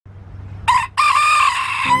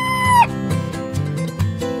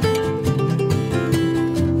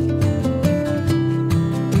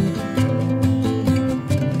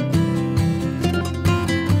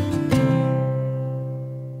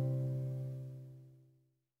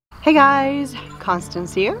Hey guys,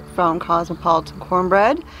 Constance here from Cosmopolitan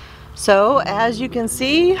Cornbread. So as you can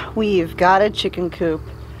see, we've got a chicken coop.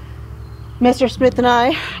 Mr. Smith and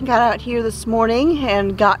I got out here this morning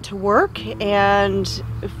and got to work and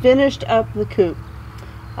finished up the coop.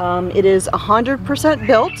 It is 100%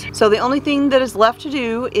 built, so the only thing that is left to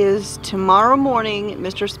do is tomorrow morning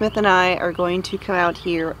Mr. Smith and I are going to come out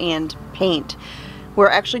here and paint. We're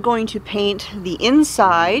actually going to paint the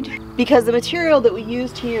inside because the material that we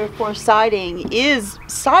used here for siding is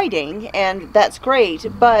siding, and that's great,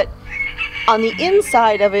 but on the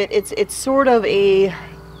inside of it, it's sort of a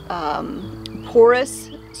porous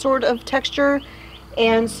sort of texture,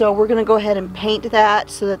 and so we're going to go ahead and paint that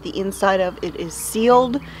so that the inside of it is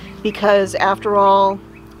sealed, because after all,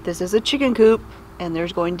 this is a chicken coop and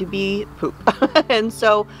there's going to be poop. And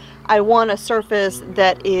so I want a surface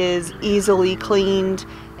that is easily cleaned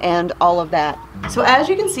and all of that. So as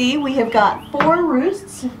you can see, we have got 4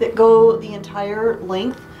 roosts that go the entire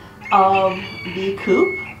length of the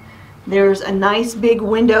coop. There's a nice big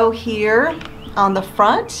window here on the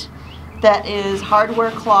front that is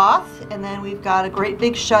hardware cloth, and then we've got a great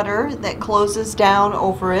big shutter that closes down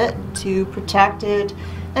over it to protect it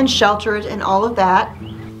and shelter it and all of that.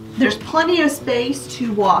 There's plenty of space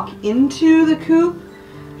to walk into the coop.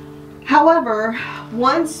 However,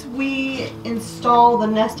 once we install the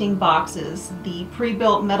nesting boxes, the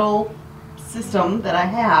pre-built metal system that I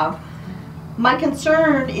have, my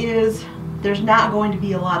concern is there's not going to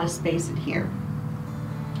be a lot of space in here.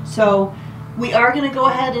 So we are going to go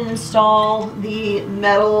ahead and install the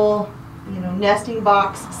metal, nesting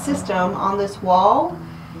box system on this wall.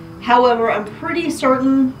 However, I'm pretty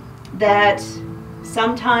certain that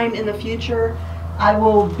sometime in the future I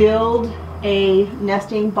will build a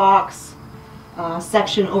nesting box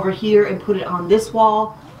section over here and put it on this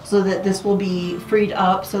wall so that this will be freed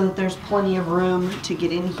up so that there's plenty of room to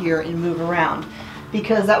get in here and move around,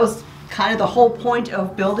 because that was kind of the whole point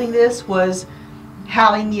of building this, was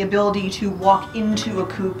having the ability to walk into a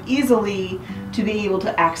coop easily to be able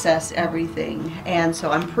to access everything. And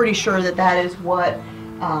so I'm pretty sure that that is what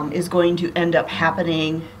is going to end up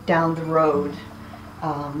happening down the road,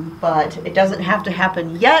 but it doesn't have to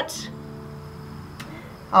happen yet.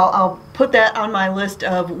 I'll put that on my list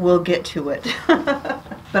of we'll get to it.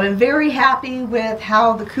 But I'm very happy with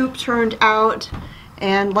how the coop turned out,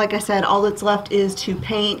 and like I said, all that's left is to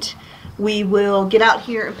paint. We will get out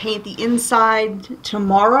here and paint the inside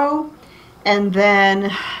tomorrow, and then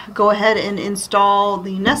go ahead and install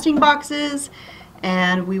the nesting boxes,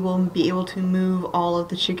 and we will be able to move all of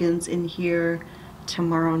the chickens in here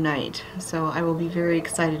tomorrow night. So I will be very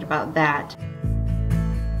excited about that.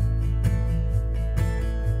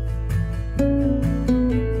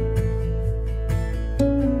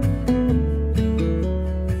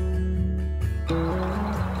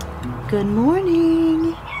 Good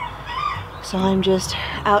morning. So I'm just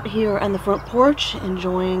out here on the front porch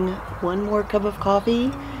enjoying one more cup of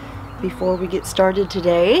coffee before we get started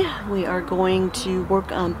today. We are going to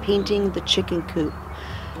work on painting the chicken coop.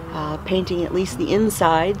 Painting at least the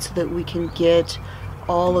inside so that we can get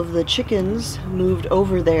all of the chickens moved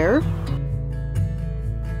over there.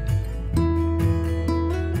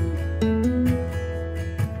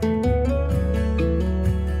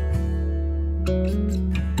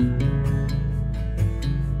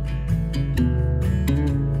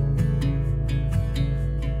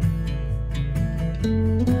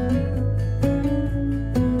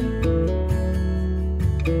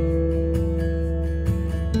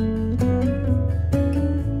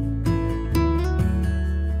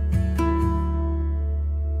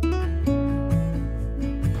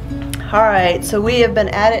 Alright, so we have been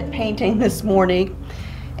at it painting this morning,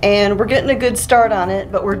 and we're getting a good start on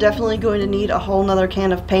it, but we're definitely going to need a whole nother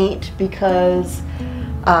can of paint because,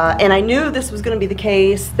 and I knew this was going to be the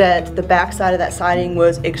case, that the back side of that siding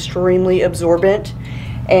was extremely absorbent,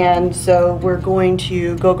 and so we're going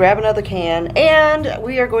to go grab another can, and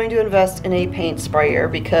we are going to invest in a paint sprayer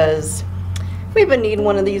because we've been needing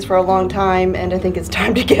one of these for a long time, and I think it's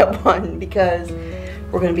time to get one because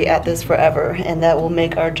we're going to be at this forever, and that will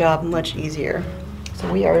make our job much easier.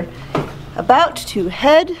 So we are about to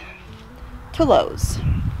head to Lowe's.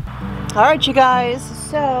 Alright you guys,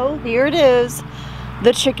 so here it is,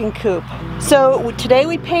 the chicken coop. So today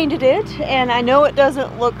we painted it, and I know it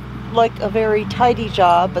doesn't look like a very tidy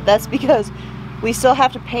job, but that's because we still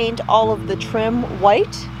have to paint all of the trim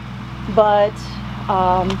white, but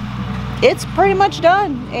it's pretty much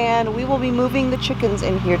done, and we will be moving the chickens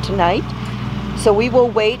in here tonight. So we will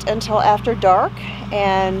wait until after dark,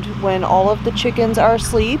 and when all of the chickens are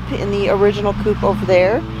asleep in the original coop over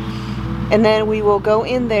there, And then we will go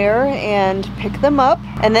in there and pick them up,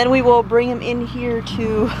 and then we will bring them in here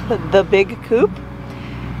to the big coop,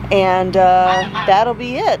 and that'll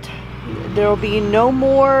be it. There will be no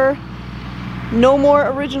more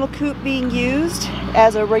original coop being used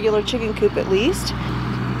as a regular chicken coop, at least.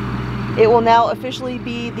 It will now officially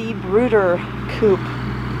be the brooder coop.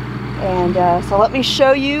 And so let me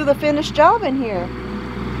show you the finished job in here.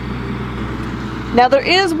 Now there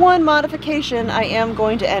is one modification I am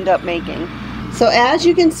going to end up making. So as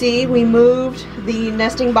you can see, we moved the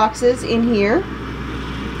nesting boxes in here.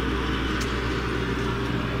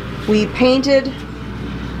 We painted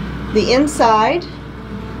the inside.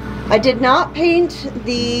 I did not paint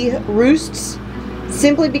the roosts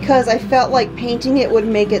simply because I felt like painting it would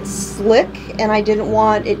make it slick, and I didn't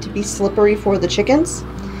want it to be slippery for the chickens.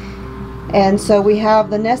 And so we have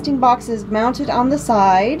the nesting boxes mounted on the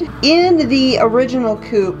side. In the original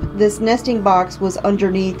coop, this nesting box was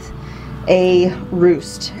underneath a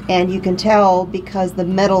roost, and you can tell because the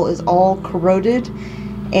metal is all corroded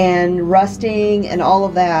and rusting and all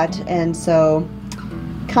of that, and so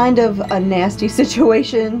kind of a nasty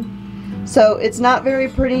situation. So it's not very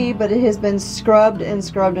pretty, but it has been scrubbed and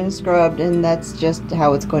scrubbed and scrubbed, and that's just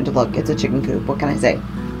how it's going to look. It's a chicken coop, what can I say?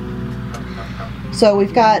 So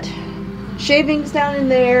we've got shavings down in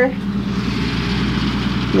there.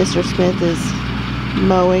 Mr. Smith is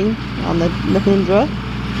mowing on the Mahindra.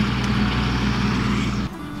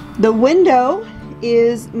 The window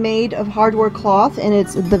is made of hardware cloth, and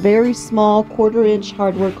it's the very small 1/4-inch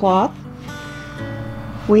hardware cloth.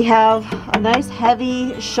 We have a nice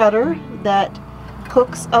heavy shutter that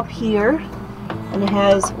hooks up here, and it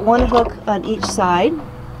has one hook on each side.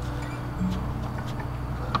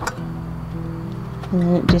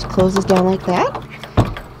 And it just closes down like that.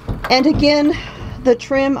 And again, the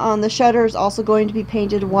trim on the shutter is also going to be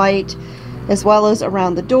painted white, as well as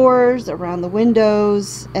around the doors, around the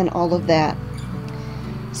windows, and all of that.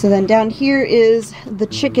 So then down here is the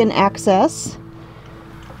chicken access.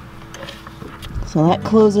 So that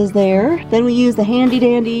closes there. Then we use the handy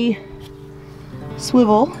dandy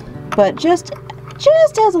swivel, but just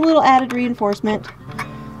as a little added reinforcement,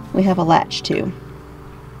 we have a latch too,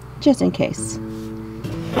 just in case.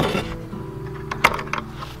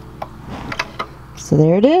 So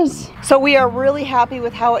there it is. So we are really happy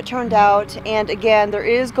with how it turned out, and again, there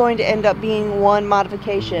is going to end up being one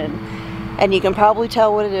modification, and you can probably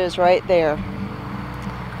tell what it is right there.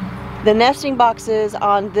 The nesting boxes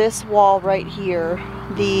on this wall right here,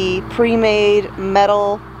 the pre-made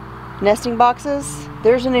metal nesting boxes,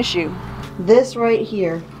 there's an issue. This right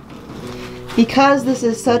here, because this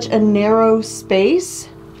is such a narrow space,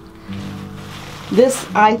 this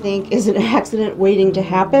I think is an accident waiting to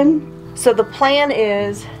happen. So the plan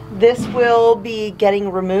is this will be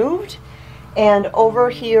getting removed, and over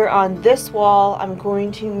here on this wall I'm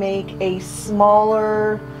going to make a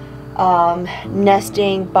smaller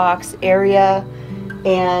nesting box area.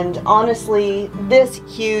 And honestly, this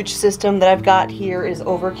huge system that I've got here is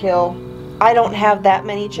overkill. I don't have that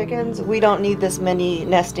many chickens. We don't need this many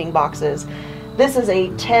nesting boxes. This is a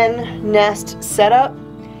 10 nest setup.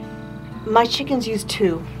 My chickens use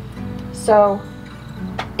 2, so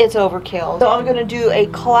it's overkill. So I'm gonna do a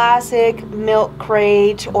classic milk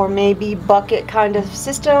crate or maybe bucket kind of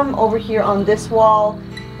system over here on this wall,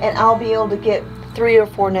 and I'll be able to get 3 or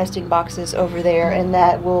 4 nesting boxes over there, and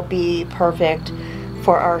that will be perfect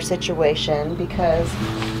for our situation because,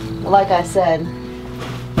 like I said,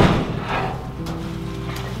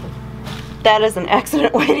 that is an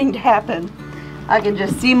accident waiting to happen. I can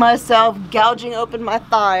just see myself gouging open my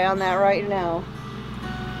thigh on that right now.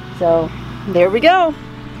 So there we go.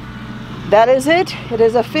 That is it. It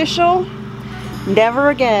is official. Never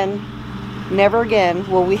again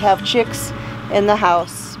will we have chicks in the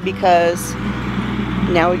house, because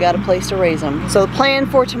now we got a place to raise them. So the plan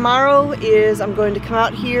for tomorrow is I'm going to come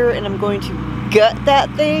out here and I'm going to gut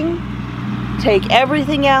that thing, take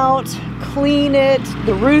everything out, clean it,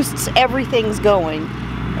 the roosts, everything's going,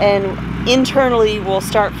 and internally we'll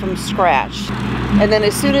start from scratch. And then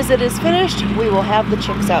as soon as it is finished, we will have the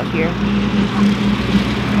chicks out here.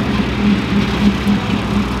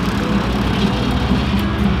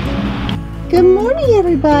 Good morning,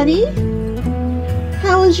 everybody.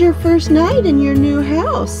 How was your first night in your new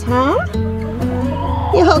house, huh?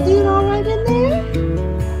 Y'all doing all right in there?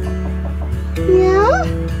 Yeah?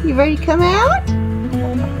 You ready to come out?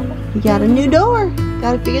 You got a new door.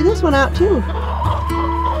 Got to figure this one out too.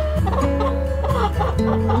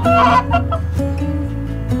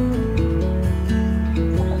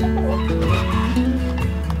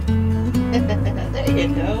 There you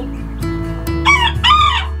go.